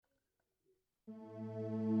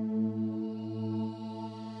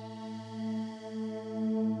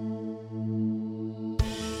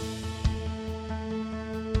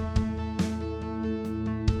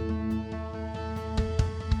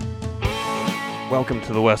Welcome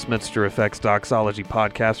to the Westminster Effects Doxology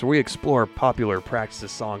Podcast, where we explore popular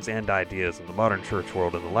practices, songs, and ideas in the modern church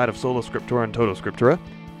world in the light of Sola Scriptura and Toto Scriptura.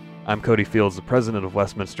 I'm Cody Fields, the president of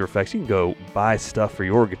Westminster Effects. You can go buy stuff for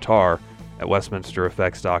your guitar at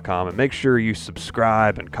westminstereffects.com, and make sure you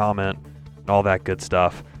subscribe and comment and all that good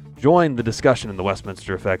stuff. Join the discussion in the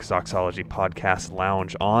Westminster Effects Doxology Podcast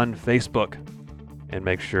Lounge on Facebook, and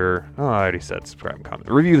make sure, I already said subscribe and comment.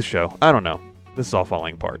 Review the show. I don't know. This is all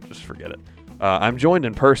falling apart. Just forget it. I'm joined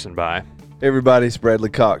in person by... Hey everybody, it's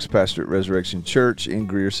Bradley Cox, pastor at Resurrection Church in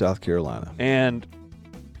Greer, South Carolina. And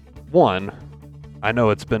I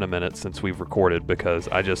know it's been a minute since we've recorded because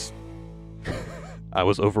I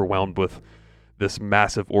was overwhelmed with this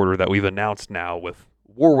massive order that we've announced now with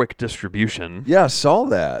Warwick Distribution. Yeah, I saw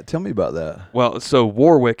that. Tell me about that. Well, so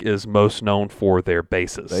Warwick is most known for their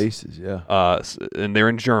bases. Bases, yeah. And they're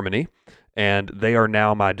in Germany, and they are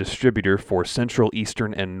now my distributor for Central,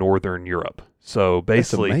 Eastern, and Northern Europe. So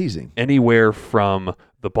basically, that's amazing. Anywhere from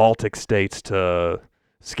the Baltic states to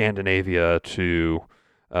Scandinavia to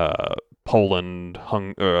Poland,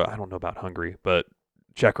 I don't know about Hungary, but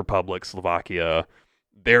Czech Republic, Slovakia,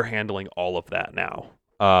 they're handling all of that now.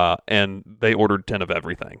 And they ordered 10 of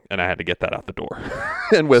everything, and I had to get that out the door.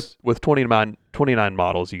 And with 29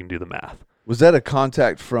 models, you can do the math. Was that a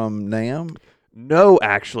contact from NAMM? No,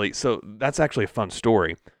 actually. So that's actually a fun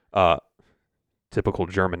story. Typical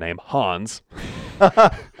German name, Hans,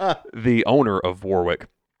 the owner of Warwick,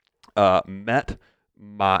 met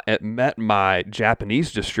my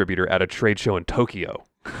Japanese distributor at a trade show in Tokyo.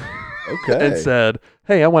 Okay. And said,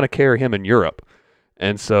 hey, I want to carry him in Europe.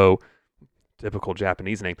 And so, typical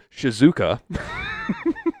Japanese name, Shizuka.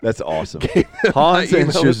 That's awesome. Hans and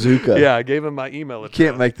Shizuka. Yeah, I gave him my email address.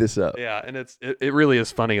 Can't make this up. Yeah, and it really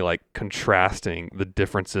is funny, like, contrasting the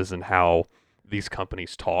differences in how these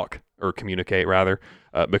companies talk, or communicate, rather,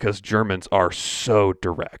 because Germans are so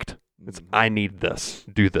direct. It's, I need this,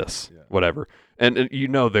 do this, whatever. And you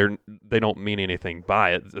know they don't mean anything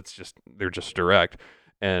by it. It's just, they're just direct.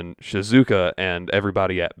 And Shizuka and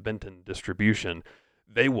everybody at Benton Distribution,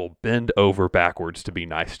 they will bend over backwards to be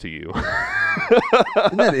nice to you.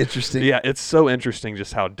 Isn't that interesting? Yeah, it's so interesting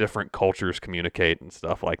just how different cultures communicate and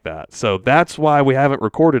stuff like that. So that's why we haven't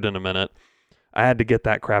recorded in a minute. I had to get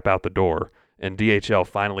that crap out the door, and DHL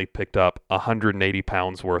finally picked up 180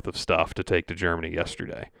 pounds worth of stuff to take to Germany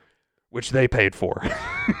yesterday, which they paid for.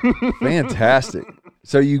 Fantastic.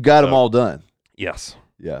 So you got them all done? Yes.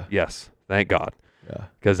 Yeah. Yes. Thank God. Yeah.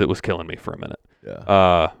 Because it was killing me for a minute.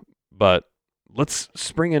 Yeah. But let's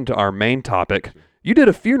spring into our main topic. You did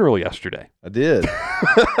a funeral yesterday. I did.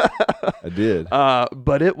 I did.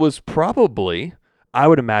 But it was probably, I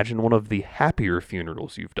would imagine, one of the happier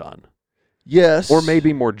funerals you've done. Yes. Or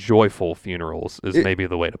maybe more joyful funerals is maybe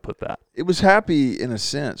the way to put that. It was happy in a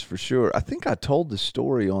sense, for sure. I think I told the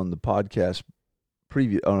story on the podcast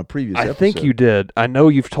on a previous episode. I think you did. I know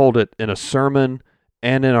you've told it in a sermon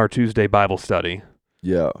and in our Tuesday Bible study.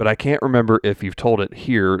 Yeah. But I can't remember if you've told it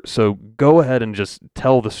here. So go ahead and just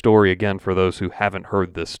tell the story again for those who haven't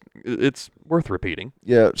heard this. It's worth repeating.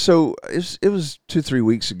 Yeah. So it was 2-3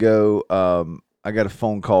 weeks ago. I got a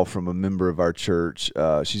phone call from a member of our church.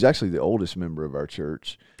 She's actually the oldest member of our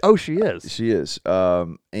church. Oh, she is? She is.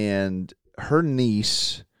 And her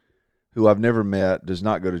niece, who I've never met, does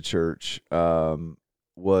not go to church,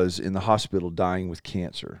 was in the hospital dying with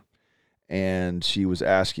cancer. And she was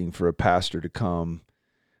asking for a pastor to come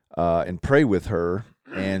and pray with her.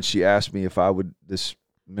 And she asked me if I would, this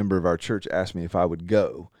member of our church asked me if I would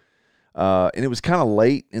go. And it was kind of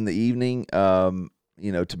late in the evening.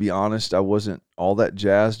 To be honest, I wasn't all that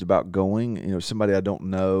jazzed about going. Somebody I don't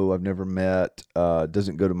know, I've never met,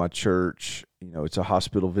 doesn't go to my church. It's a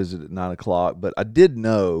hospital visit at 9:00. But I did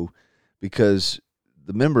know because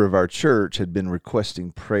the member of our church had been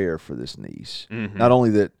requesting prayer for this niece. Mm-hmm. Not only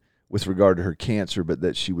that with regard to her cancer, but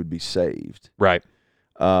that she would be saved. Right.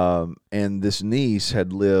 And this niece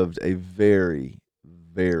had lived a very,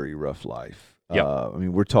 very rough life. Yep.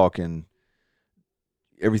 We're talking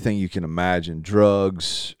everything you can imagine: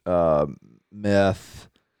 drugs, meth.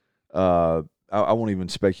 I won't even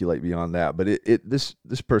speculate beyond that. But this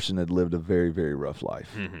person had lived a very, very rough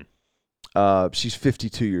life. Mm-hmm. She's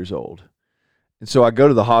 52 years old, and so I go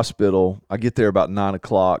to the hospital. I get there about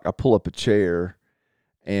 9:00. I pull up a chair,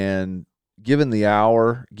 and given the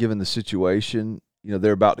hour, given the situation,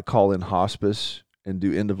 they're about to call in hospice and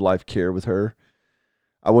do end of life care with her.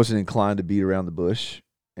 I wasn't inclined to beat around the bush.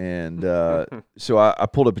 And so I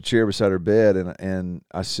pulled up a chair beside her bed, and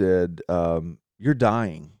I said, "You're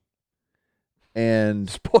dying." And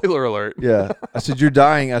spoiler alert. Yeah, I said, "You're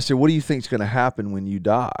dying." I said, "What do you think is going to happen when you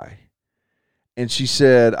die?" And she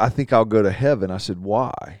said, I think I'll go to heaven. I said,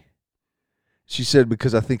 why? She said,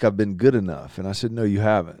 because I think I've been good enough. And I said, no, you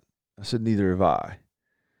haven't. I said, neither have I.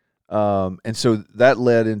 And so that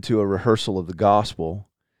led into a rehearsal of the gospel.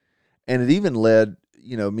 And it even led,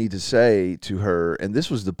 me to say to her, and this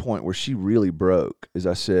was the point where she really broke, is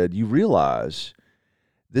I said, you realize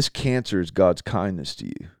this cancer is God's kindness to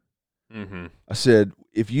you. Mm-hmm. I said,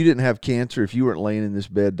 if you didn't have cancer, if you weren't laying in this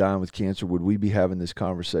bed dying with cancer, would we be having this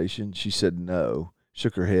conversation? She said no,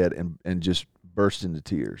 shook her head, and just burst into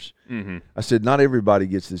tears. Mm-hmm. I said, not everybody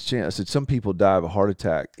gets this chance. I said, some people die of a heart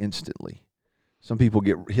attack instantly. Some people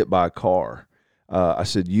get hit by a car. I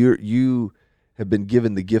said, you have been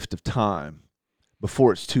given the gift of time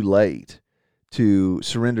before it's too late to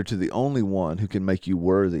surrender to the only one who can make you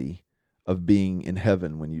worthy of being in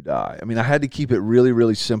heaven when you die. I mean, I had to keep it really,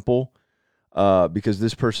 really simple because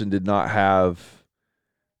this person did not have.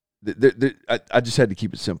 I just had to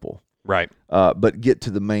keep it simple, Right. but get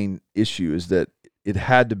to the main issue is that it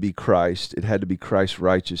had to be Christ. It had to be Christ's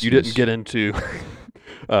righteousness. You didn't get into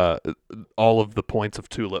all of the points of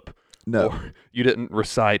TULIP. No. Or you didn't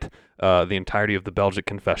recite the entirety of the Belgic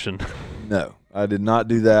Confession. No, I did not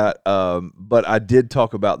do that. But I did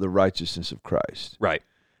talk about the righteousness of Christ. Right.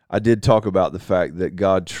 I did talk about the fact that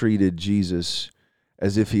God treated Jesus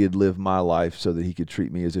as if he had lived my life so that he could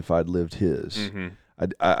treat me as if I'd lived his. Mm-hmm.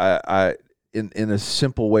 I in a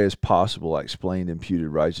simple way as possible, I explained imputed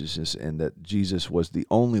righteousness and that Jesus was the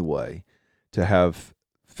only way to have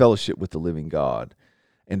fellowship with the living God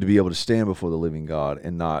and to be able to stand before the living God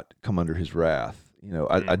and not come under his wrath.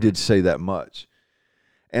 I did say that much.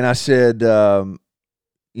 And I said, do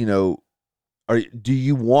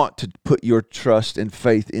you want to put your trust and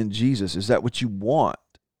faith in Jesus? Is that what you want?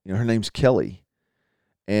 Her name's Kelly.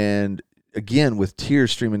 And again, with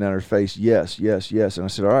tears streaming down her face, yes, yes, yes. And I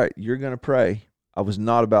said, all right, you're going to pray. I was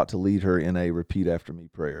not about to lead her in a repeat after me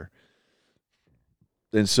prayer.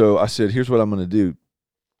 And so I said, here's what I'm going to do.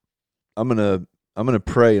 I'm going to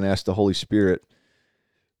pray and ask the Holy Spirit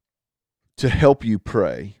to help you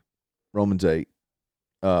pray. Romans 8.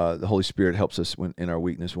 The Holy Spirit helps us in our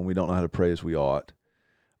weakness when we don't know how to pray as we ought.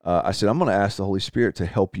 I said, I'm going to ask the Holy Spirit to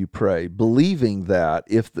help you pray, believing that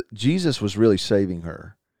if Jesus was really saving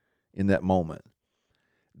her in that moment,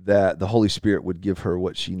 that the Holy Spirit would give her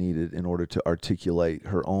what she needed in order to articulate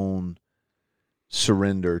her own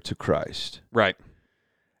surrender to Christ. Right.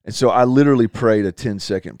 And so I literally prayed a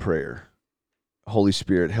 10-second prayer. Holy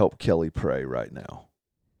Spirit, help Kelly pray right now.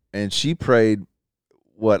 And she prayed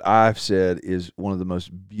what I've said is one of the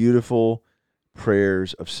most beautiful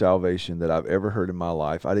prayers of salvation that I've ever heard in my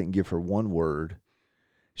life. I didn't give her one word.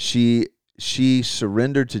 She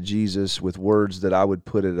surrendered to Jesus with words that I would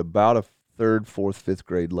put at about a 3rd, 4th, 5th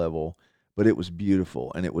grade level, but it was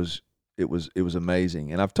beautiful and it was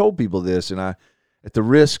amazing. And I've told people this, and I, at the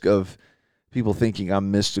risk of people thinking I'm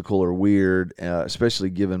mystical or weird, especially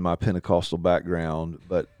given my Pentecostal background,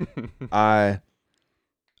 but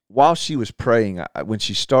while she was praying, when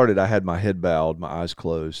she started, I had my head bowed, my eyes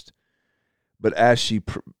closed. But as she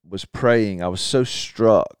was praying, I was so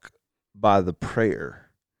struck by the prayer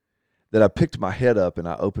that I picked my head up and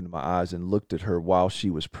I opened my eyes and looked at her while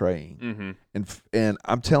she was praying. Mm-hmm. And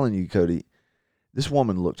I'm telling you, Cody, this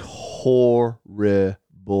woman looked horrible.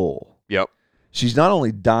 Yep. She's not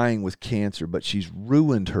only dying with cancer, but she's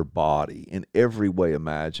ruined her body in every way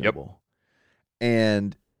imaginable. Yep.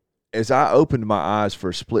 And as I opened my eyes for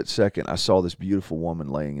a split second, I saw this beautiful woman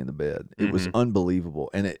laying in the bed. It was unbelievable.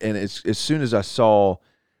 And it's, as soon as I saw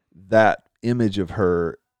that image of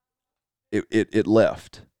her, it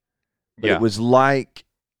left. But it was like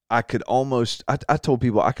I could almost, I told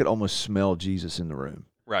people I could almost smell Jesus in the room.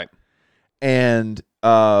 Right. And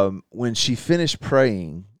when she finished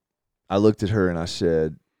praying, I looked at her and I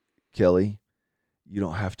said, Kelly, you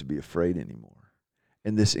don't have to be afraid anymore.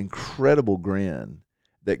 And this incredible grin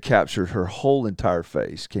that captured her whole entire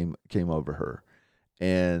face came over her.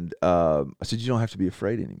 And I said, you don't have to be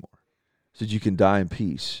afraid anymore. I said, you can die in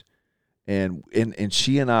peace. And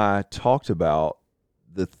she and I talked about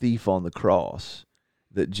the thief on the cross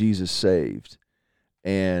that Jesus saved.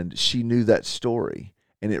 And she knew that story.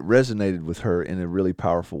 And it resonated with her in a really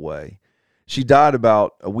powerful way. She died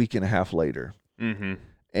about a week and a half later. Mm-hmm.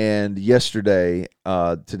 And yesterday,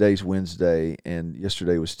 today's Wednesday, and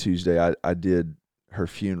yesterday was Tuesday, I did her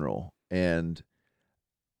funeral. And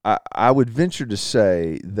I would venture to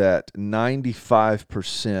say that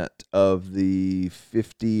 95% of the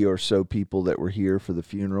 50 or so people that were here for the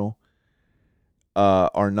funeral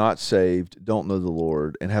are not saved, don't know the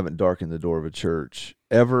Lord, and haven't darkened the door of a church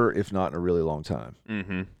ever, if not in a really long time.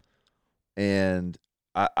 Mm-hmm. And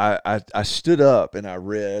I stood up and I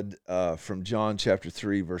read from John chapter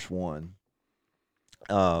 3, verse 1.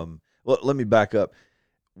 Well, let me back up.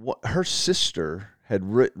 Her sister had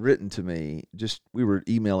written to me, we were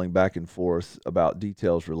emailing back and forth about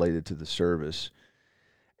details related to the service.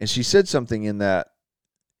 And she said something in that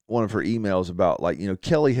one of her emails about, like,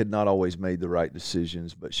 Kelly had not always made the right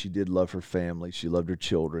decisions, but she did love her family. She loved her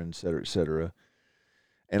children, et cetera, et cetera.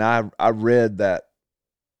 And I read that,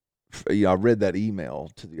 I read that email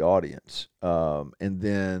to the audience. And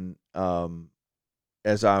then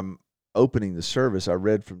as I'm opening the service, I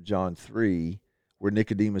read from John 3, where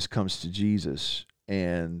Nicodemus comes to Jesus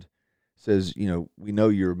and says, we know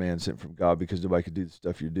you're a man sent from God because nobody could do the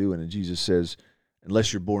stuff you're doing. And Jesus says,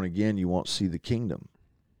 unless you're born again, you won't see the kingdom.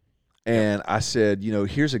 And I said,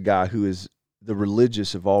 here's a guy who is the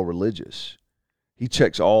religious of all religious. He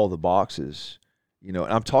checks all the boxes, and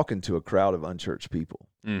I'm talking to a crowd of unchurched people.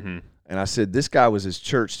 Mm-hmm. And I said, this guy was as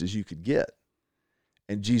churched as you could get.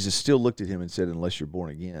 And Jesus still looked at him and said, unless you're born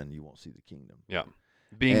again, you won't see the kingdom. Yeah.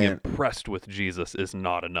 Being impressed with Jesus is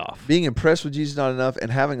not enough. Being impressed with Jesus is not enough,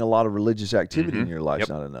 and having a lot of religious activity in your life is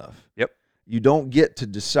not enough. Yep. You don't get to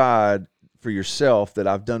decide for yourself that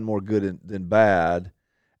I've done more good than bad,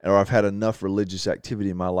 or I've had enough religious activity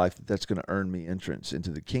in my life that's going to earn me entrance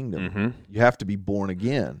into the kingdom. Mm-hmm. You have to be born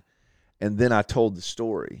again. And then I told the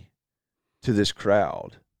story to this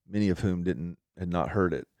crowd, many of whom had not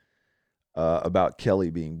heard it, about Kelly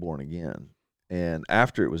being born again. And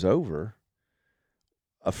after it was over,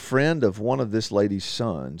 a friend of one of this lady's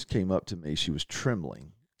sons came up to me. She was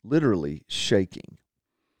trembling, literally shaking,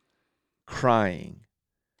 crying.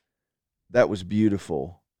 That was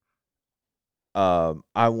beautiful. I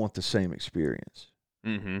want the same experience.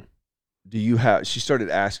 Mm-hmm. She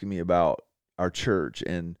started asking me about our church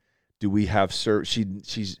and do we have service?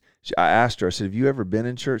 I asked her, I said, have you ever been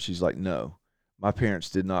in church? She's like, no, my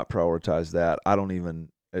parents did not prioritize that.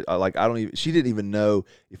 She didn't even know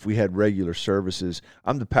if we had regular services.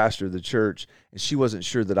 I'm the pastor of the church, and she wasn't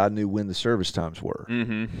sure that I knew when the service times were.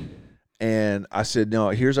 Mm-hmm. And I said, no,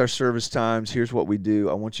 here's our service times. Here's what we do.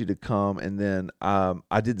 I want you to come. And then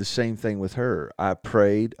I did the same thing with her. I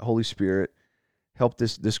prayed, Holy Spirit, help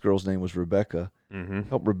this girl's name was Rebecca. Mm-hmm.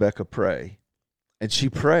 Help Rebecca pray. And she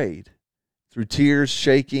prayed through tears,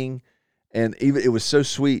 shaking. And even it was so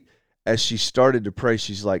sweet. As she started to pray,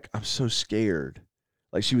 she's like, I'm so scared.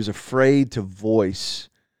 Like she was afraid to voice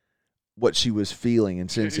what she was feeling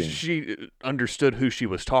and sensing. She understood who she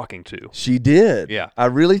was talking to. She did. Yeah. I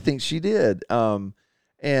really think she did. And,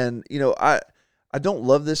 I don't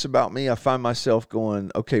love this about me. I find myself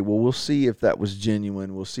going, okay, well, we'll see if that was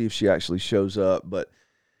genuine. We'll see if she actually shows up. But,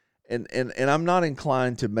 and I'm not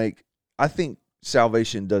inclined to I think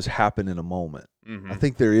salvation does happen in a moment. Mm-hmm. I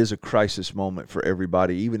think there is a crisis moment for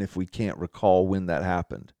everybody, even if we can't recall when that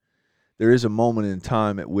happened. There is a moment in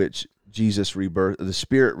time at which the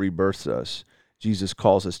Spirit rebirths us. Jesus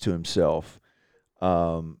calls us to himself.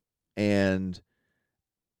 But I'm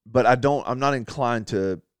not inclined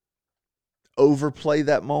to overplay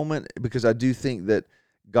that moment because I do think that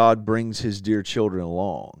God brings his dear children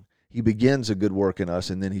along. He begins a good work in us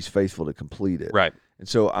and then he's faithful to complete it. Right. And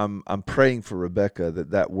so I'm praying for Rebecca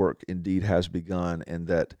that work indeed has begun and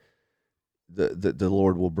that the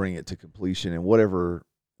Lord will bring it to completion, and whatever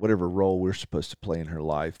role we're supposed to play in her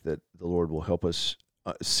life, that the Lord will help us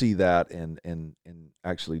see that and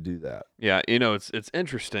actually do that. Yeah, it's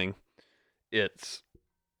interesting. It's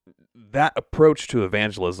that approach to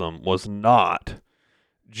evangelism was not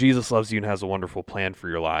Jesus loves you and has a wonderful plan for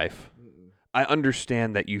your life. I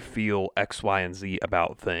understand that you feel X, Y, and Z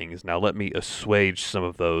about things. Now let me assuage some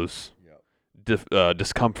of those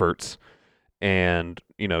discomforts. And,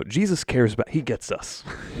 Jesus cares about, he gets us.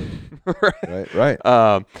 Right.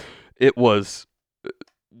 It was,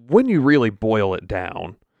 when you really boil it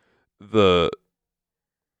down, the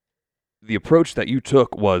approach that you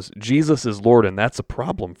took was Jesus is Lord, and that's a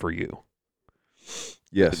problem for you.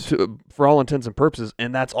 Yes. For all intents and purposes,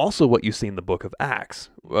 and that's also what you see in the book of Acts.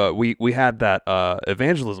 We had that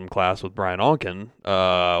evangelism class with Brian Onken,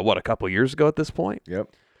 a couple of years ago at this point? Yep.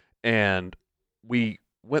 And we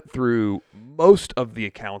went through most of the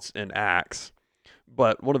accounts in Acts,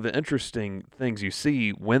 but one of the interesting things you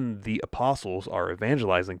see when the apostles are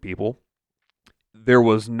evangelizing people, there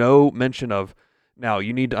was no mention of, now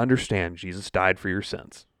you need to understand Jesus died for your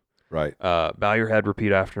sins. Right. Bow your head,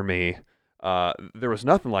 repeat after me. There was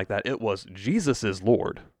nothing like that. It was Jesus is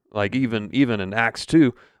Lord. Like even in Acts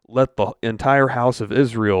 2, let the entire house of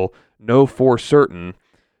Israel know for certain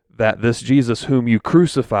that this Jesus whom you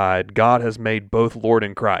crucified, God has made both Lord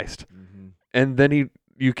and Christ. Mm-hmm. And then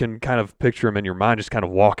you can kind of picture him in your mind just kind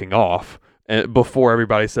of walking off, and before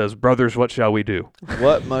everybody says, brothers, what shall we do?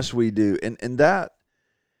 What must we do? And that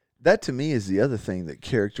to me is the other thing that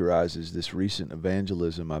characterizes this recent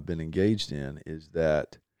evangelism I've been engaged in, is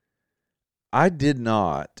that I did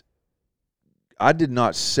not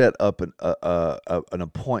set up an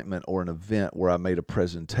appointment or an event where I made a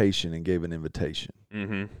presentation and gave an invitation.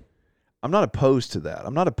 Mm-hmm. I'm not opposed to that.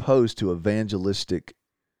 I'm not opposed to evangelistic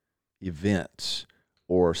events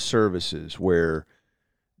or services where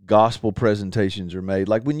gospel presentations are made.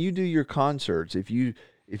 Like when you do your concerts, if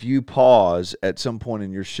you pause at some point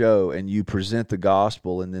in your show and you present the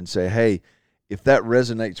gospel and then say, hey, if that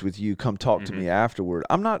resonates with you, come talk to me afterward.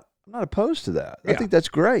 I'm not opposed to that. I think that's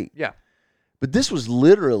great. Yeah. But this was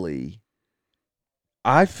literally,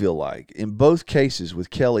 I feel like, in both cases with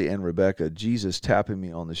Kelly and Rebecca, Jesus tapping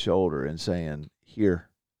me on the shoulder and saying, here.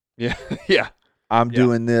 Yeah. Yeah. I'm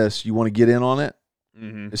doing this. You want to get in on it?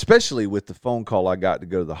 Mm-hmm. Especially with the phone call I got to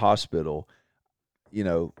go to the hospital.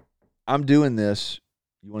 I'm doing this.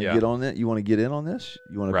 You want to get on it? You want to get in on this?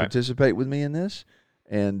 You want to participate with me in this?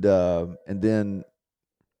 And then,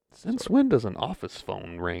 since when does an office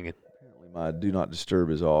phone ring? Apparently my do not disturb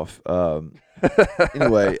is off.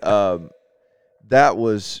 Anyway,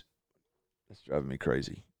 that's driving me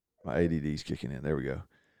crazy. My ADD's kicking in. There we go.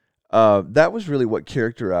 That was really what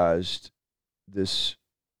characterized these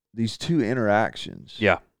two interactions.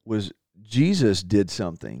 Yeah. Was Jesus did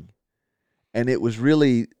something, and it was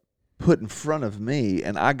really put in front of me,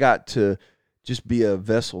 and I got to just be a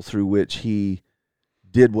vessel through which he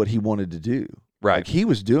did what he wanted to do. Right. Like he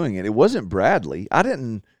was doing it. It wasn't Bradley. I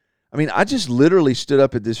just literally stood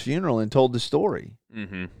up at this funeral and told the story.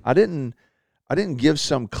 Mm-hmm. I didn't give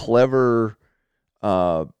some clever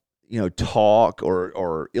talk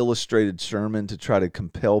or illustrated sermon to try to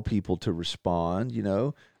compel people to respond.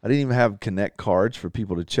 I didn't even have connect cards for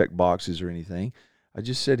people to check boxes or anything. I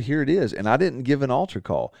just said, here it is. And I didn't give an altar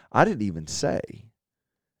call. I didn't even say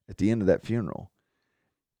at the end of that funeral,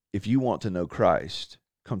 if you want to know Christ,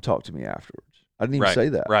 come talk to me afterwards. I didn't even say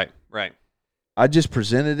that. Right. I just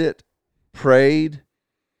presented it, prayed,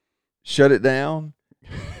 shut it down,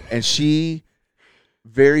 and she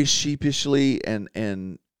very sheepishly and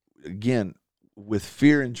again, with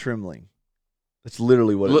fear and trembling. That's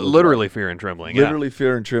literally what it was. Literally fear and trembling. Literally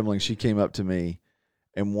fear and trembling. She came up to me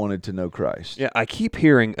and wanted to know Christ. Yeah, I keep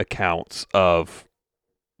hearing accounts of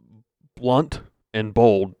blunt and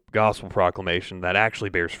bold gospel proclamation that actually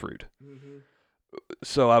bears fruit. Mm-hmm.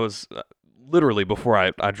 So I was literally, before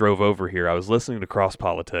I drove over here, I was listening to Cross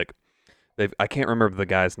Politic. I can't remember the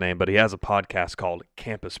guy's name, but he has a podcast called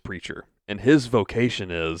Campus Preacher. And his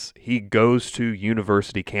vocation is he goes to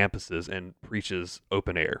university campuses and preaches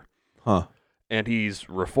open air. Huh. And he's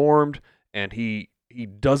reformed, and he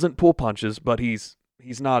doesn't pull punches, but he's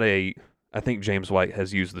not I think James White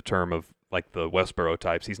has used the term of like the Westboro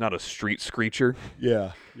types. He's not a street screecher.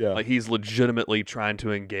 Yeah. Like he's legitimately trying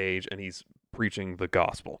to engage, and he's preaching the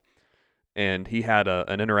gospel. And he had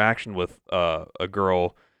an interaction with a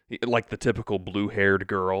girl, like the typical blue-haired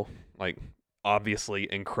girl, like obviously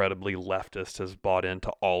incredibly leftist, has bought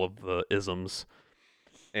into all of the isms.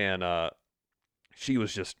 And she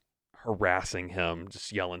was just harassing him,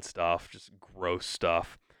 just yelling stuff, just gross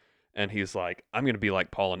stuff. And he's like, I'm going to be like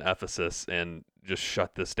Paul in Ephesus and just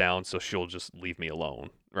shut this down so she'll just leave me alone,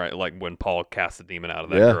 right? Like when Paul cast the demon out of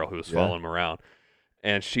that girl who was following him around.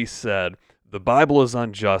 And she said, the Bible is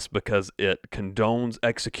unjust because it condones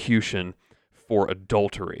execution for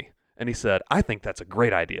adultery. And he said, I think that's a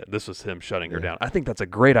great idea. This was him shutting her down. I think that's a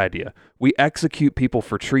great idea. We execute people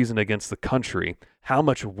for treason against the country. How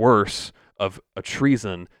much worse of a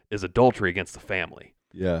treason is adultery against the family?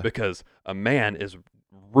 Yeah. Because a man is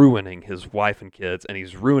ruining his wife and kids, and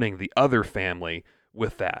he's ruining the other family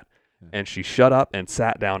with that. And she shut up and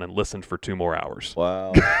sat down and listened for 2 more hours.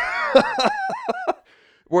 Wow.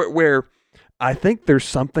 where I think there's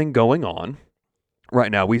something going on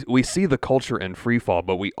right now. We see the culture in free fall,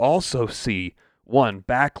 but we also see one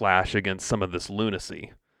backlash against some of this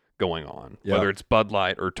lunacy going on, whether it's Bud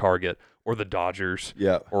Light or Target or the Dodgers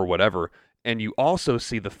or whatever. And you also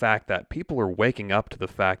see the fact that people are waking up to the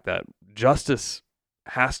fact that justice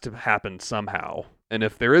has to happen somehow. And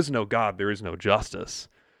if there is no God, there is no justice.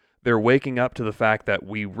 They're waking up to the fact that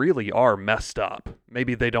we really are messed up.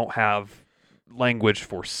 Maybe they don't have language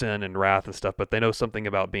for sin and wrath and stuff, but they know something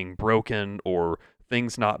about being broken or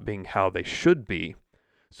things not being how they should be.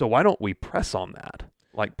 So why don't we press on that?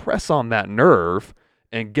 Like press on that nerve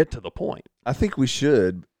and get to the point. I think we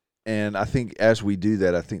should. And I think as we do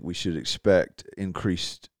that, I think we should expect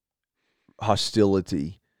increased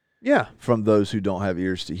hostility from those who don't have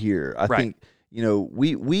ears to hear. I think,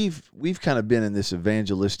 we've kind of been in this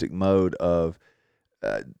evangelistic mode of,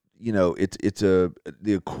 it's the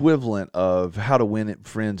equivalent of how to win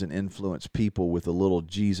friends and influence people with a little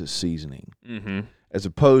Jesus seasoning, as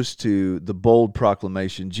opposed to the bold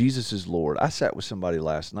proclamation, Jesus is Lord. I sat with somebody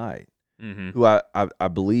last night who I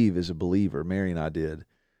believe is a believer. Mary and I did.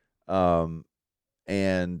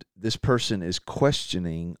 And this person is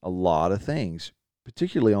questioning a lot of things,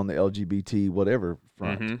 particularly on the LGBT whatever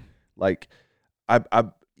front. Like, I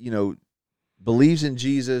believes in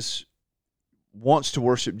Jesus, wants to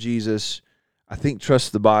worship Jesus, I think trusts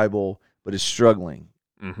the Bible, but is struggling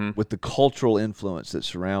with the cultural influence that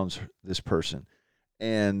surrounds this person.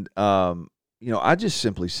 And, I just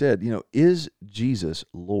simply said, is Jesus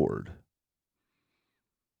Lord?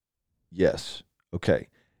 Yes. Okay.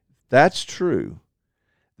 That's true.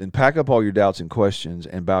 Then pack up all your doubts and questions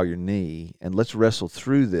and bow your knee, and let's wrestle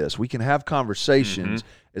through this. We can have conversations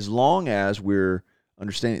as long as we're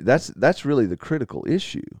understanding. That's really the critical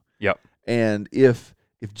issue. Yep. And if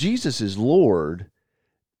Jesus is Lord,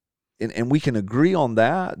 and we can agree on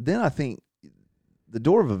that, then I think the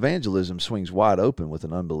door of evangelism swings wide open with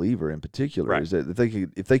an unbeliever in particular. Right. Is that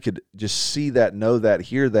if they could just see that, know that,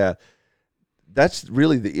 hear that. That's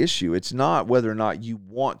really the issue. It's not whether or not you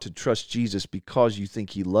want to trust Jesus because you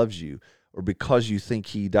think he loves you, or because you think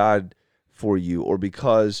he died for you, or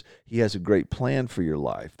because he has a great plan for your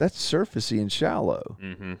life. That's surfacey and shallow.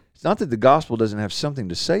 It's not that the gospel doesn't have something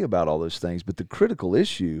to say about all those things, but the critical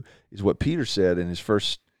issue is what Peter said in his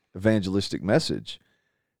first evangelistic message.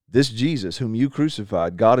 This Jesus whom you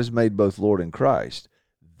crucified, God has made both Lord and Christ.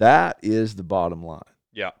 That is the bottom line.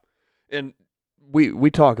 Yeah. And we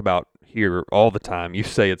talk about here all the time. You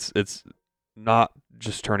say it's not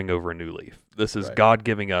just turning over a new leaf. This is God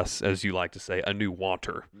giving us, as you like to say, a new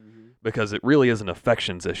wanter, because it really is an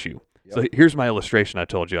affections issue. Yep. So here's my illustration I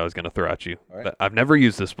told you I was going to throw at you. Right. I've never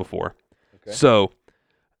used this before. Okay. So,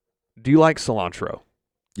 do you like cilantro?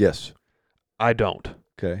 Yes. I don't.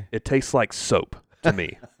 Okay. It tastes like soap to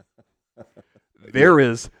me. There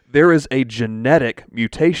is a genetic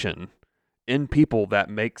mutation in people that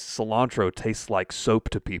makes cilantro taste like soap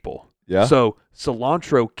to people. Yeah. So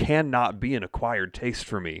cilantro cannot be an acquired taste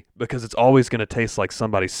for me, because it's always going to taste like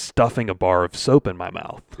somebody stuffing a bar of soap in my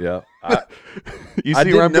mouth. Yeah. You see I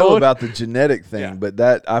where I'm didn't know going? about the genetic thing, but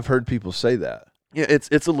that I've heard people say that. Yeah,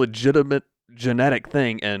 it's a legitimate genetic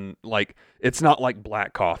thing, and like it's not like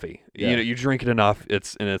black coffee. Yeah. You drink it enough,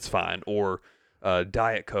 it's fine. Or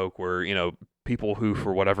Diet Coke, where people who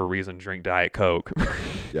for whatever reason drink Diet Coke,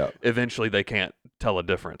 eventually they can't tell a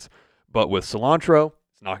difference. But with cilantro,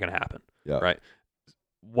 it's not going to happen. Yeah. Right?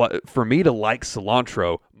 What for me to like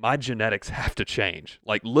cilantro, my genetics have to change.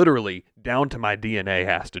 Like literally down to my DNA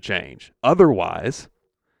has to change. Otherwise,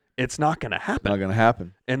 it's not going to happen. Not going to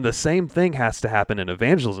happen. And the same thing has to happen in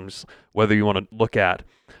evangelism. Whether you want to look at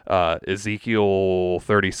Ezekiel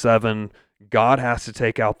 37, God has to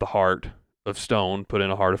take out the heart of stone, put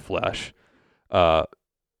in a heart of flesh.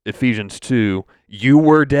 Ephesians 2, you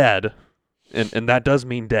were dead, and that does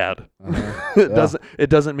mean dead. It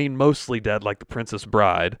doesn't mean mostly dead like the Princess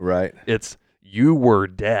Bride. Right. It's you were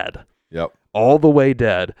dead. Yep. All the way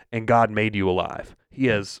dead, and God made you alive. He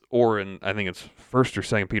has, or in I think it's 1st or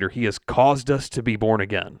 2nd Peter, he has caused us to be born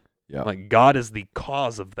again. Yep. Like God is the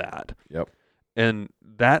cause of that. Yep. And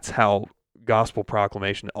that's how gospel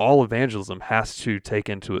proclamation, all evangelism has to take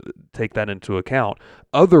that into account.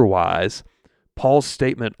 Otherwise, Paul's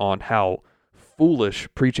statement on how foolish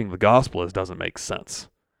preaching the gospel is doesn't make sense.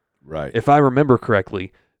 Right. If I remember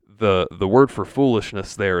correctly, the word for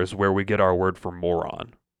foolishness there is where we get our word for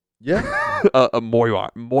moron. Yeah.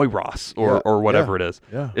 Moiros or whatever it is.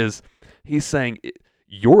 Yeah. Is he's saying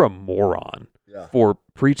you're a moron for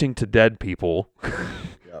preaching to dead people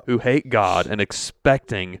who hate God and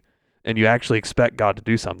you actually expect God to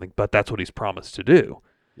do something, but that's what he's promised to do.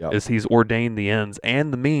 Yep. Is he's ordained the ends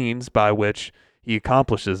and the means by which he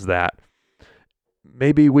accomplishes that.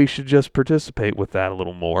 Maybe we should just participate with that a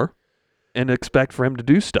little more and expect for him to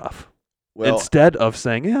do stuff. Well, instead of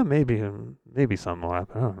saying, yeah, maybe something will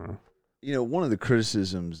happen. I don't know. One of the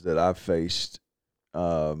criticisms that I've faced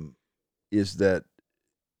is that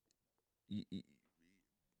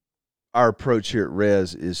our approach here at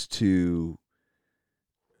Res is to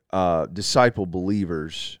disciple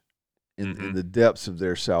believers in the depths of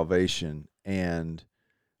their salvation and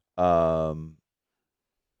go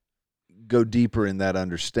deeper in that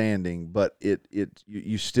understanding. But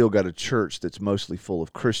you still got a church that's mostly full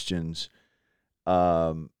of Christians,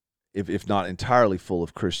 if not entirely full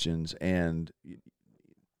of Christians, and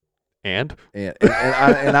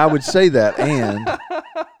I would say that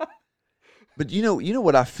But you know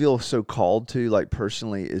what I feel so called to, like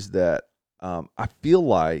personally, is that I feel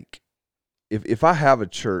like if I have a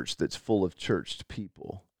church that's full of churched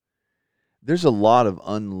people, there's a lot of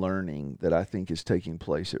unlearning that I think is taking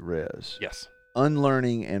place at Res. Yes.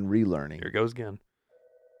 Unlearning and relearning. Here it goes again.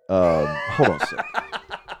 Hold on a second.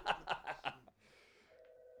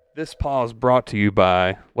 This pause brought to you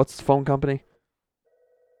by, what's the phone company?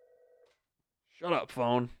 Shut up,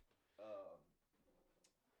 phone.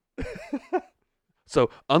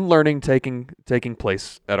 So, unlearning taking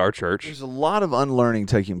place at our church. There's a lot of unlearning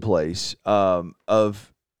taking place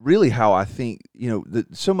of really how I think,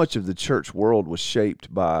 so much of the church world was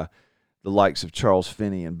shaped by the likes of Charles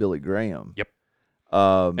Finney and Billy Graham. Yep.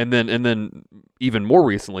 And then even more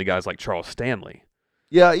recently, guys like Charles Stanley.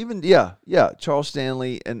 Yeah, Charles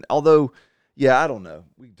Stanley. And although, I don't know.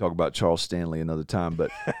 We can talk about Charles Stanley another time, but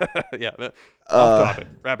yeah, off topic,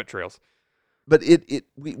 rabbit trails. But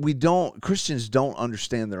we don't, Christians don't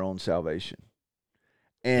understand their own salvation.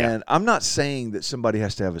 And I'm not saying that somebody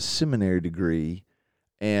has to have a seminary degree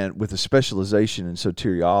and with a specialization in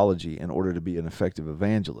soteriology in order to be an effective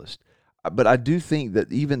evangelist. But I do think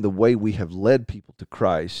that even the way we have led people to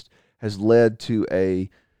Christ has led to in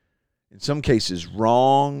some cases,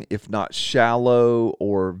 wrong, if not shallow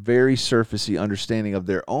or very surfacey understanding of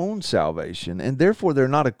their own salvation, and therefore they're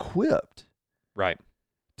not equipped. Right.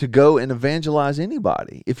 To go and evangelize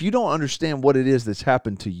anybody. If you don't understand what it is that's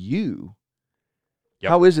happened to you,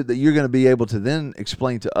 how is it that you're going to be able to then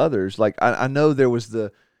explain to others? Like I know there was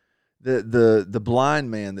the blind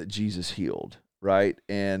man that Jesus healed, right?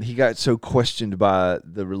 And he got so questioned by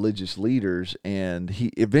the religious leaders, and he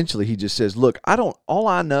eventually just says, "Look, all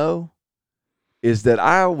I know is that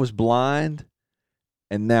I was blind,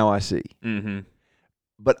 and now I see." Mm-hmm.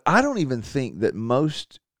 But I don't even think that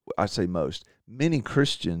many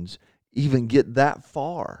Christians even get that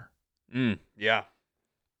far. Yeah.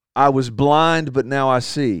 I was blind, but now I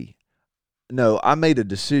see. No, I made a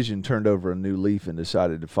decision, turned over a new leaf, and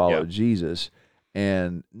decided to follow Jesus.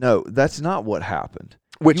 And no, that's not what happened.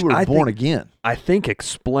 You were born again. I think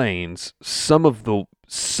explains some of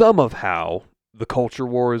how the culture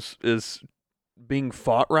war is being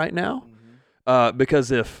fought right now. Mm-hmm.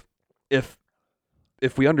 Because if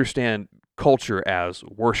we understand culture as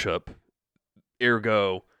worship,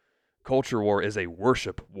 ergo, culture war is a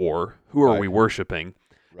worship war. Who are we worshiping?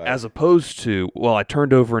 Right. As opposed to, well, I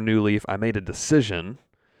turned over a new leaf, I made a decision.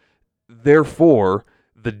 Therefore,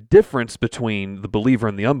 the difference between the believer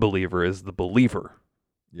and the unbeliever is the believer.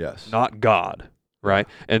 Yes. Not God, right?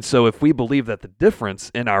 And so if we believe that the difference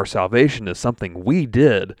in our salvation is something we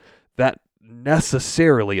did, that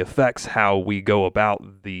necessarily affects how we go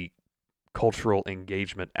about the cultural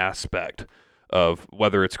engagement aspect of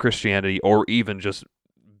whether it's Christianity or even just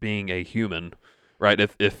being a human, right?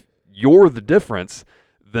 If you're the difference,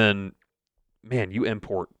 then, man, you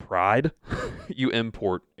import pride, you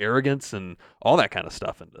import arrogance and all that kind of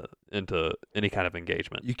stuff into any kind of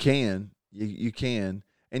engagement. You can. You can.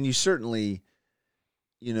 And you certainly,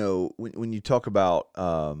 when you talk about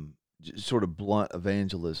sort of blunt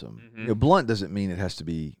evangelism, mm-hmm. Blunt doesn't mean it has to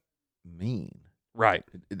be mean. Right.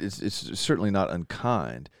 It's certainly not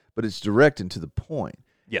unkind, but it's direct and to the point.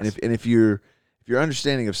 Yes. And if your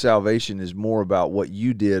understanding of salvation is more about what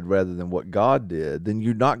you did rather than what God did, then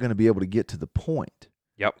you're not going to be able to get to the point.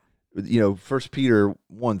 Yep. 1 Peter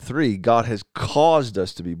 1:3, God has caused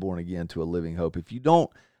us to be born again to a living hope. If you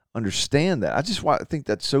don't understand that, I think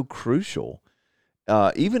that's so crucial.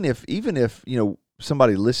 Even if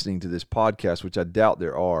somebody listening to this podcast, which I doubt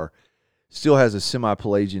there are, still has a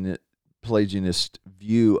semi-Pelagianist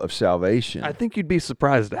view of salvation. I think you'd be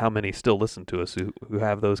surprised at how many still listen to us who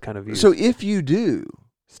have those kind of views. So if you do,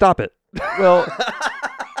 stop it. Well,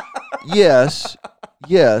 yes,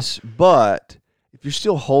 but if you're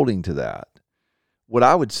still holding to that, what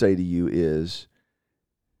I would say to you is,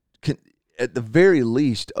 at the very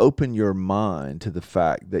least, open your mind to the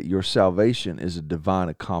fact that your salvation is a divine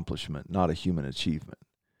accomplishment, not a human achievement.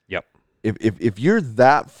 Yep. If you're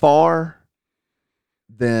that far,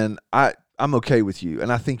 then I'm okay with you,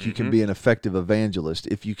 and I think you can be an effective evangelist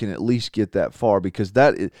if you can at least get that far, because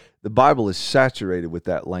the Bible is saturated with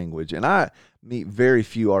that language. And I meet very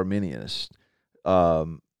few Arminians.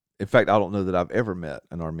 In fact, I don't know that I've ever met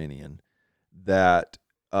an Arminian that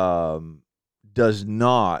does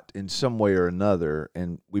not, in some way or another,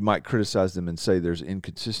 and we might criticize them and say there's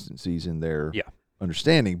inconsistencies in their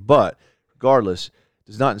understanding, but regardless,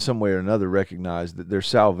 does not in some way or another recognize that their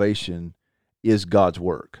salvation is God's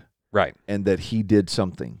work. Right. And that he did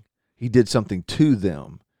something. He did something to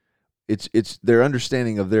them. It's their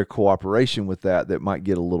understanding of their cooperation with that might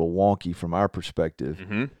get a little wonky from our perspective.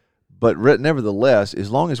 Mm-hmm. But nevertheless,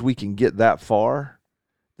 as long as we can get that far,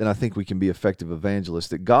 then I think we can be effective evangelists.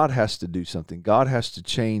 That God has to do something. God has to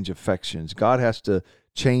change affections. God has to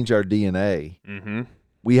change our DNA. Mm-hmm.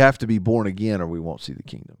 We have to be born again or we won't see the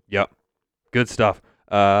kingdom. Yep. Good stuff.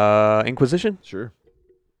 Inquisition? Sure.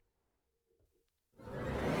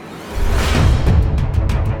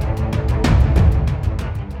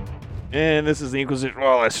 And this is the Inquisition.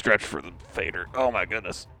 Well, I stretched for the fader. Oh my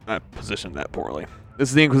goodness. I positioned that poorly. This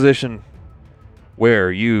is the Inquisition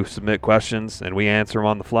where you submit questions and we answer them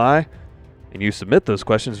on the fly. And you submit those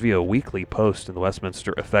questions via a weekly post in the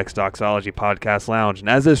Westminster Effects Doxology Podcast Lounge. And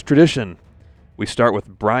as is tradition, we start with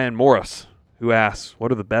Brian Morris, who asks,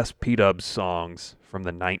 what are the best P-Dubs songs from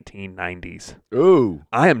the 1990s? Ooh.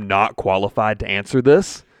 I am not qualified to answer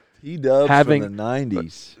this. P-Dubs from the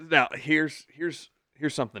 90s. Now, here's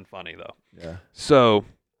something funny, though. Yeah. So,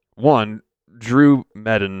 one, Drew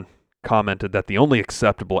Medin commented that the only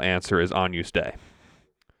acceptable answer is On Use Day.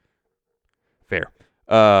 Fair.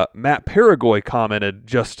 Matt Paragoy commented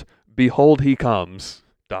just, behold he comes, ...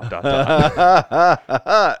 Now,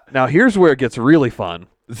 here's where it gets really fun.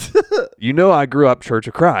 You know I grew up Church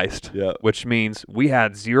of Christ, which means we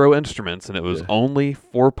had 0 instruments, and it was only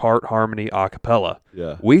 4-part harmony a cappella.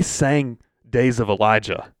 Yeah. We sang Days of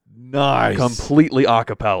Elijah. Nice. Completely a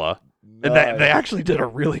cappella. And they actually did a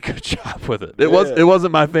really good job with it. It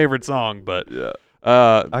wasn't my favorite song, but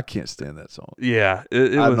I can't stand that song. Yeah,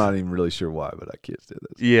 I'm not even really sure why, but I can't stand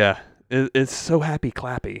that song. Yeah, it's so happy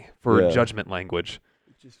clappy for judgment language.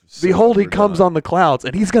 So behold, he comes on the clouds,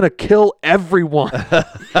 and he's gonna kill everyone.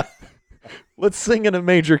 Let's sing in a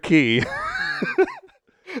major key.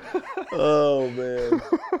 Oh man.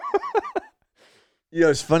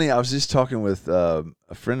 It's funny. I was just talking with a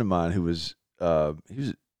friend of mine who was he was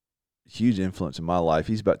a huge influence in my life.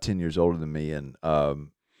 He's about 10 years older than me, and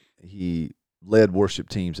he led worship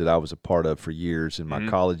teams that I was a part of for years in my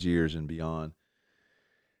college years and beyond.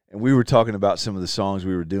 And we were talking about some of the songs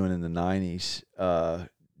we were doing in the 90s.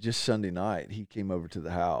 Just Sunday night, he came over to the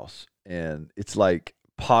house, and it's like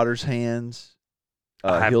Potter's Hands,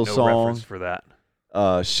 I have Hillsong, no reference for that.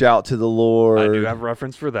 Shout to the Lord. I do have a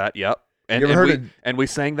reference for that. Yep. And we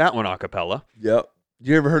sang that one a cappella. Yep.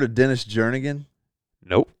 You ever heard of Dennis Jernigan?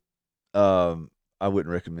 Nope. I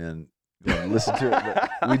wouldn't recommend going to listen to it.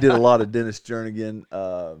 But we did a lot of Dennis Jernigan.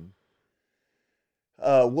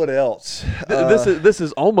 What else? This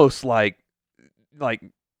is almost like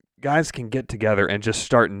guys can get together and just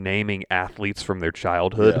start naming athletes from their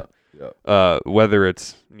childhood. Yeah. Whether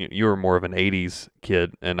it's you were more of an 80s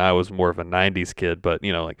kid and I was more of a 90s kid, but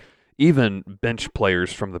like even bench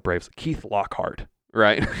players from the Braves, Keith Lockhart,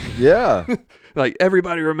 right? Yeah. Like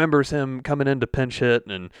everybody remembers him coming in to pinch hit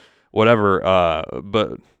and whatever,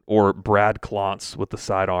 or Brad Klontz with the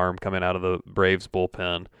sidearm coming out of the Braves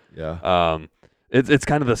bullpen. Yeah. It's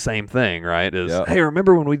kind of the same thing, right? Hey,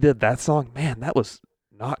 remember when we did that song? Man, that was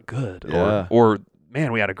not good. Yeah. Or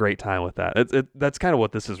man, we had a great time with that. That's kind of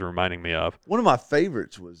what this is reminding me of. One of my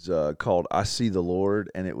favorites was called I See the Lord,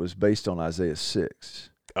 and it was based on Isaiah 6.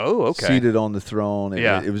 Oh, okay. Seated on the throne. And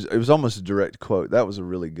yeah. It was almost a direct quote. That was a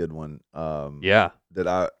really good one. Yeah. That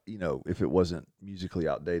I, if it wasn't musically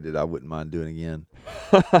outdated, I wouldn't mind doing again.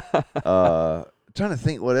 Trying to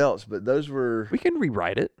think what else, but those were... We can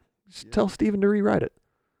rewrite it. Just tell Stephen to rewrite it.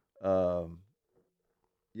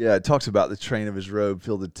 Yeah, it talks about the train of his robe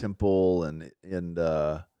filled the temple, and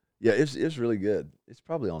it's really good. It's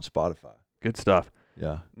probably on Spotify. Good stuff.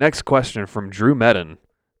 Yeah. Next question from Drew Medin.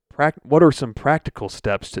 What are some practical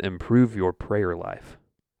steps to improve your prayer life?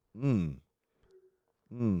 That's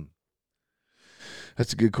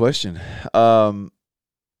a good question. I'll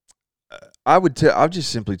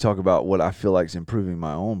just simply talk about what I feel like is improving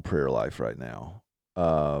my own prayer life right now.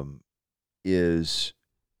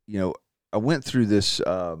 I went through this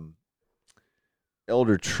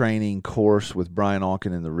elder training course with Brian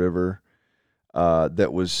Onken in the River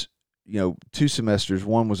that was, 2 semesters.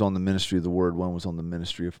 One was on the ministry of the word, one was on the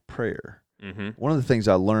ministry of prayer. Mm-hmm. One of the things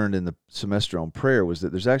I learned in the semester on prayer was that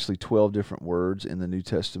there's actually 12 different words in the New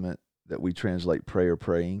Testament that we translate pray or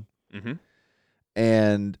praying. Mm-hmm.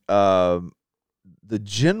 And the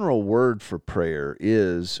general word for prayer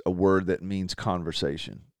is a word that means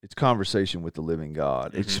conversation. It's conversation with the living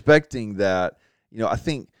God, expecting that, I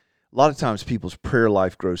think a lot of times people's prayer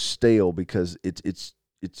life grows stale because it's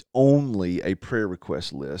only a prayer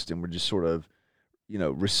request list, and we're just sort of,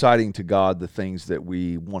 reciting to God the things that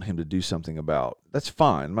we want him to do something about. That's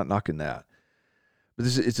fine. I'm not knocking that. But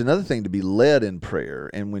it's another thing to be led in prayer.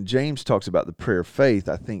 And when James talks about the prayer of faith,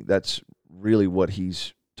 I think that's really what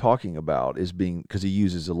he's talking about, is because he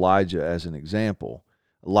uses Elijah as an example.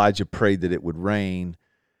 Elijah prayed that it would rain,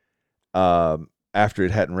 after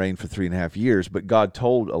it hadn't rained for 3.5 years. But God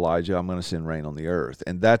told Elijah, I'm going to send rain on the earth.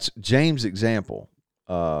 And that's James' example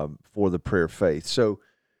for the prayer of faith. So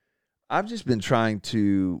I've just been trying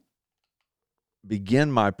to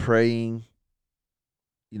begin my praying,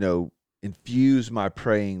 infuse my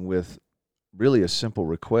praying with really a simple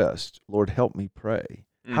request. Lord, help me pray.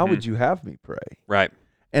 How would you have me pray? Right.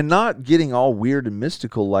 And not getting all weird and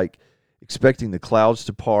mystical, like expecting the clouds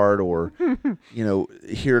to part or,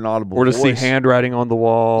 hear an audible or to voice. see handwriting on the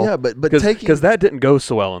wall. Yeah, but because that didn't go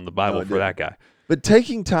so well in the Bible for that guy. But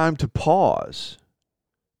taking time to pause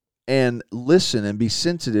and listen and be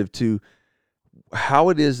sensitive to how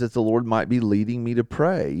it is that the Lord might be leading me to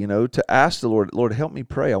pray, to ask the Lord, help me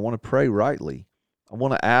pray. I want to pray rightly. I don't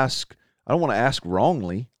want to ask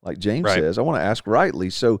wrongly, like James says. I want to ask rightly.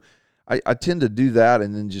 So I tend to do that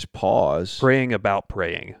and then just pause. Praying about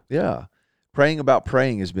praying. Yeah. Praying about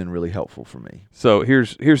praying has been really helpful for me. So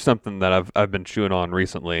here's something that I've been chewing on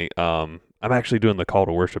recently. I'm actually doing the call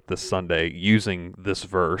to worship this Sunday using this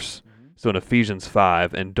verse. So in Ephesians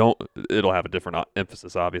 5, and it'll have a different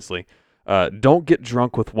emphasis, obviously. Don't get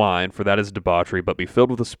drunk with wine, for that is debauchery, but be filled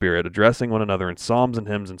with the Spirit, addressing one another in psalms and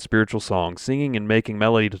hymns and spiritual songs, singing and making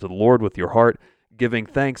melody to the Lord with your heart, giving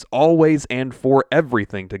thanks always and for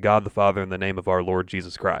everything to God the Father in the name of our Lord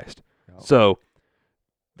Jesus Christ. Oh. So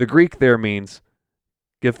the Greek there means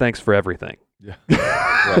give thanks for everything. Yeah.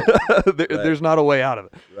 There's not a way out of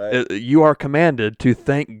it. Right. You are commanded to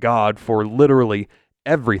thank God for literally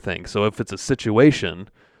everything. So if it's a situation,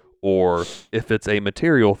 or if it's a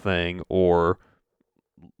material thing, or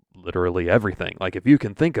literally everything, like if you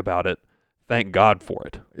can think about it, thank God for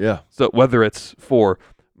it. Yeah. So whether it's for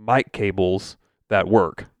mic cables that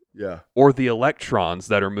work, or the electrons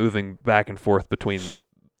that are moving back and forth between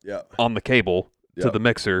on the cable to the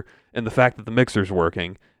mixer, and the fact that the mixer's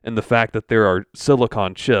working, and the fact that there are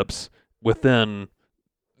silicon chips within,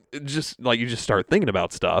 just like you just start thinking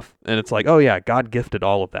about stuff, and it's like, oh yeah, God gifted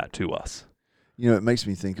all of that to us. It makes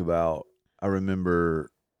me think about, I remember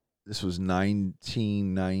this was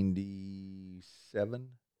 1997.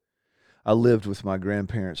 I lived with my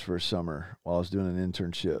grandparents for a summer while I was doing an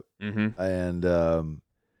internship. And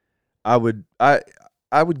I would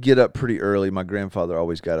get up pretty early. My grandfather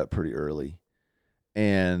always got up pretty early.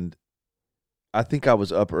 And I think I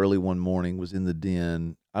was up early one morning, was in the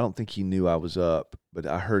den. I don't think he knew I was up, but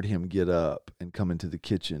I heard him get up and come into the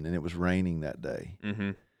kitchen, and it was raining that day.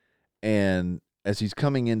 And as he's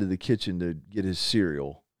coming into the kitchen to get his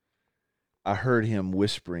cereal, I heard him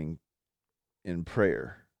whispering in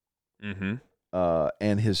prayer. And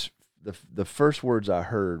the first words I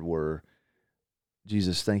heard were,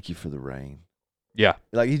 Jesus, thank you for the rain. Yeah.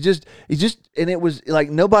 Like he just, and it was like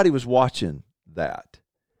nobody was watching that.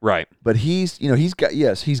 Right. But he's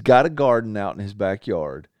got a garden out in his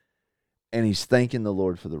backyard, and he's thanking the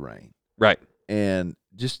Lord for the rain. Right. And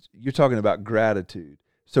just, you're talking about gratitude.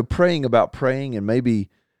 So praying about praying, and maybe,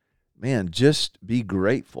 man, just be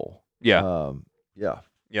grateful. Yeah. Yeah.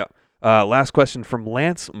 Last question from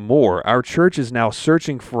Lance Moore. Our church is now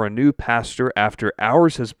searching for a new pastor after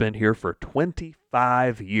ours has been here for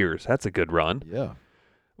 25 years. That's a good run. Yeah.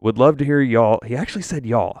 Would love to hear y'all. He actually said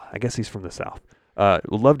y'all. I guess he's from the South.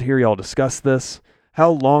 Would love to hear y'all discuss this. How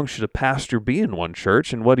long should a pastor be in one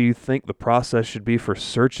church, and what do you think the process should be for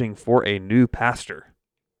searching for a new pastor?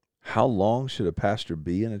 How long should a pastor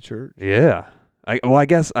be in a church? Yeah. I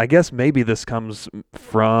guess maybe this comes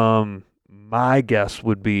from, my guess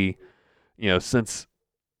would be, since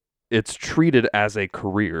it's treated as a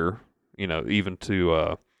career, even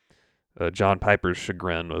to John Piper's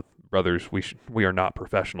chagrin with brothers, we are not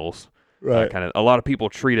professionals. Right. A lot of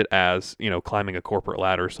people treat it as, climbing a corporate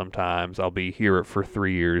ladder sometimes. I'll be here for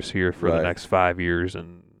 3 years, here for the next 5 years,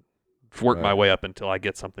 and work my way up until I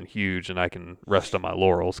get something huge and I can rest on my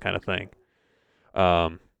laurels, kind of thing.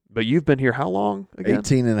 But you've been here how long again?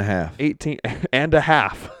 18 and a half. 18 and a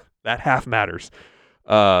half. That half matters.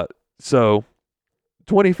 So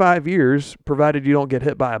 25 years, provided you don't get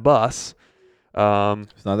hit by a bus.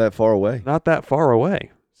 It's not that far away. Not that far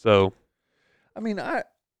away. So, I mean,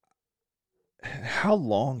 how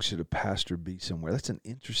long should a pastor be somewhere? That's an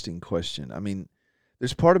interesting question. I mean,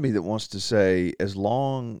 there's part of me that wants to say as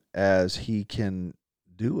long as he can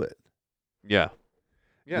do it. Yeah.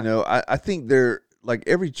 I think like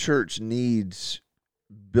every church needs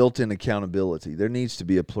built-in accountability. There needs to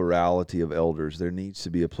be a plurality of elders. There needs to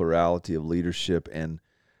be a plurality of leadership and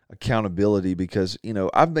accountability, because,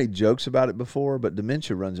 I've made jokes about it before, but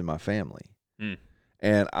dementia runs in my family.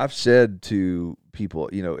 And I've said to people,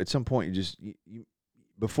 at some point you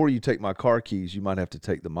before you take my car keys, you might have to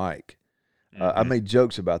take the mic. I made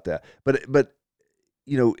jokes about that. But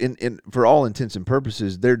in for all intents and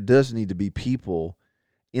purposes, there does need to be people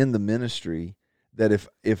in the ministry that if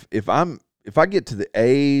I get to the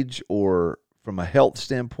age or from a health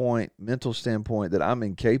standpoint, mental standpoint, that I'm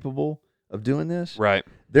incapable of doing this, Right.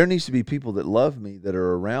 there needs to be people that love me, that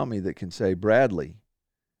are around me, that can say, Bradley,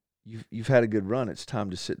 you've had a good run. It's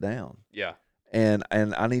time to sit down. Yeah. And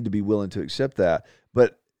I need to be willing to accept that.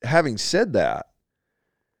 But having said that,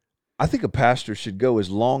 I think a pastor should go as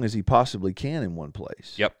long as he possibly can in one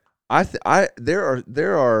place. Yep.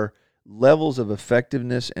 There are levels of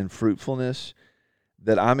effectiveness and fruitfulness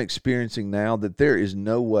that I'm experiencing now that there is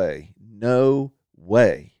no way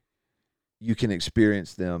you can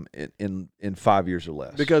experience them in 5 years or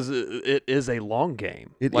less. Because it is a long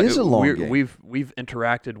game. It is a long game. We've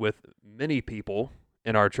interacted with many people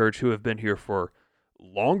in our church who have been here for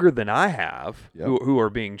longer than I have, Yep. who are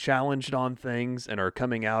being challenged on things and are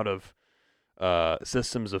coming out of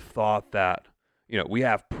systems of thought that we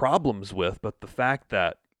have problems with. But the fact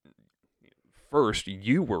that first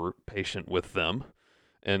you were patient with them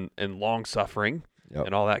and long suffering. Yep.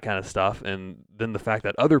 And all that kind of stuff. And then the fact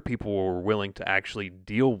that other people were willing to actually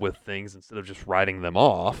deal with things instead of just writing them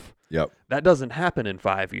off. Yep. That doesn't happen in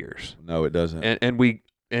 5 years. No, it doesn't. And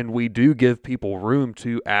we do give people room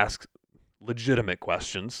to ask legitimate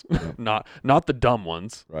questions, Yep. not the dumb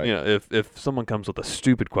ones. Right. If someone comes with a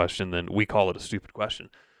stupid question, then we call it a stupid question.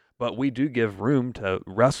 But we do give room to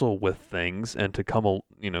wrestle with things and to come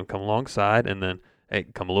alongside and then, hey,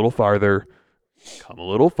 come a little farther.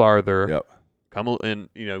 Yep.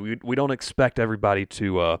 We don't expect everybody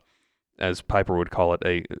to, as Piper would call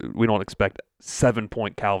it, we don't expect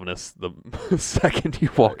 7-point Calvinists the second you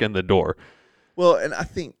walk in the door. Well, and I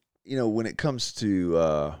think, when it comes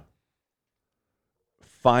to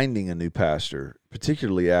finding a new pastor,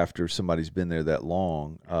 particularly after somebody's been there that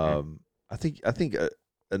long, I think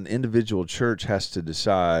an individual church has to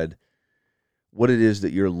decide what it is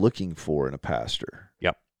that you're looking for in a pastor.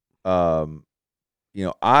 Yep.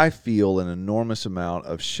 I feel an enormous amount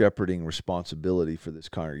of shepherding responsibility for this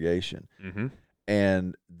congregation. Mm-hmm.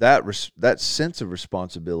 And that sense of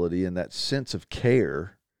responsibility and that sense of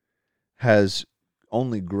care has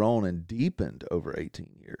only grown and deepened over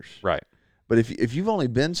 18 years. Right. But if you've only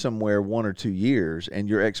been somewhere 1 or 2 years and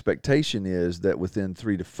your expectation is that within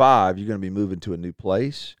 3 to 5 you're going to be moving to a new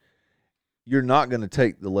place, you're not going to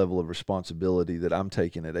take the level of responsibility that I'm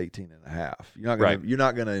taking at 18 and a half. You're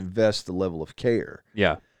not going to invest the level of care.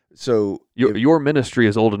 Yeah. So your ministry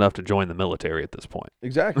is old enough to join the military at this point.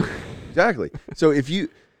 Exactly. So if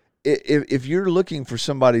you're looking for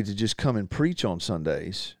somebody to just come and preach on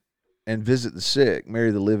Sundays and visit the sick, marry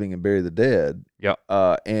the living, and bury the dead, Yep.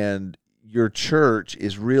 And your church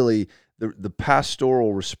is really the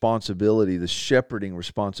pastoral responsibility, the shepherding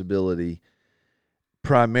responsibility,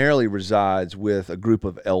 primarily resides with a group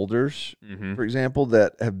of elders, Mm-hmm. for example,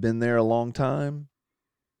 that have been there a long time.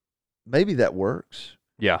 Maybe that works.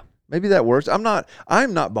 Yeah. Maybe that works. I'm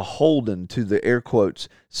not beholden to the air quotes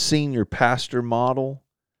senior pastor model.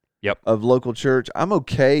 Yep. Of local church. I'm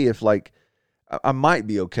okay if I might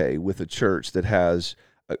be okay with a church that has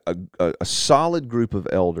a solid group of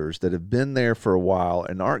elders that have been there for a while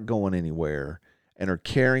and aren't going anywhere and are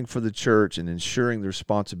caring for the church and ensuring the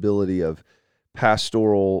responsibility of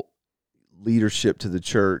pastoral leadership to the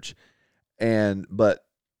church, but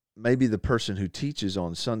maybe the person who teaches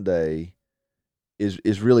on Sunday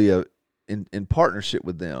is really in partnership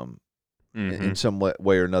with them Mm-hmm. in some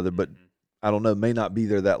way or another, but I don't know, may not be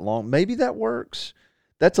there that long. Maybe that works.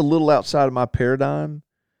 That's a little outside of my paradigm.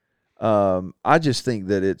 I just think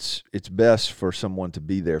that it's best for someone to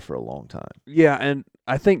be there for a long time. Yeah, and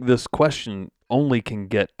I think this question only can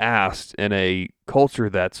get asked in a culture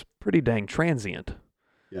that's pretty dang transient.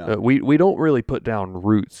 Yeah. We don't really put down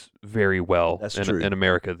roots very well That's true. in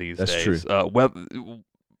America these That's days. true.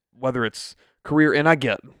 Whether it's career, and I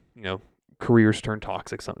get, careers turn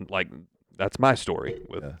toxic. Something like that's my story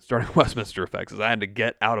with starting Westminster Effects. Is I had to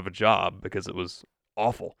get out of a job because it was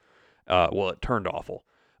awful. It turned awful.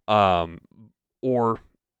 Or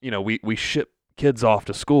we ship kids off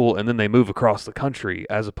to school and then they move across the country,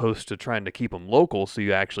 as opposed to trying to keep them local, so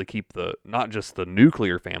you actually keep not just the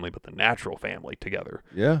nuclear family but the natural family together.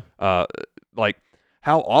 Yeah. How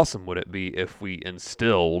awesome would it be if we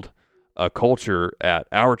instilled a culture at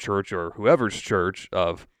our church or whoever's church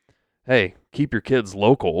of, hey, keep your kids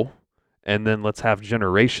local, and then let's have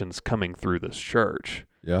generations coming through this church.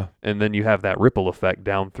 Yeah. And then you have that ripple effect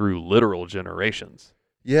down through literal generations.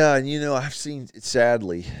 Yeah, and I've seen,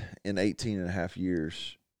 sadly, in 18 and a half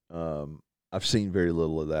years, I've seen very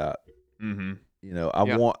little of that. Mm-hmm.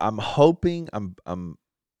 I'm hoping, I'm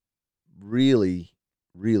really,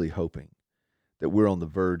 really hoping that we're on the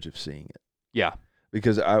verge of seeing it. Yeah.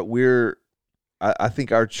 Because I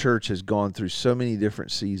think our church has gone through so many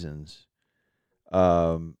different seasons.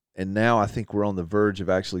 And now I think we're on the verge of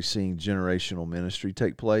actually seeing generational ministry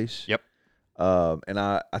take place. Yep. And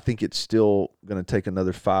I think it's still going to take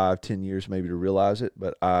another 5-10 years maybe to realize it,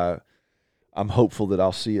 but I'm hopeful that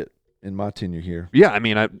I'll see it in my tenure here. Yeah, I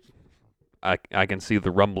mean, I can see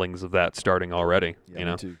the rumblings of that starting already.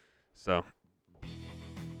 Yeah, me too. So,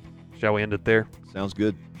 shall we end it there? Sounds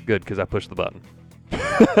good. Good, because I pushed the button.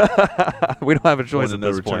 We don't have a choice at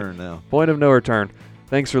this point. Now. Point of no return.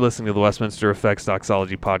 Thanks for listening to the Westminster Effects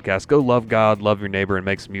Doxology Podcast. Go love God, love your neighbor, and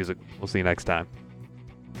make some music. We'll see you next time.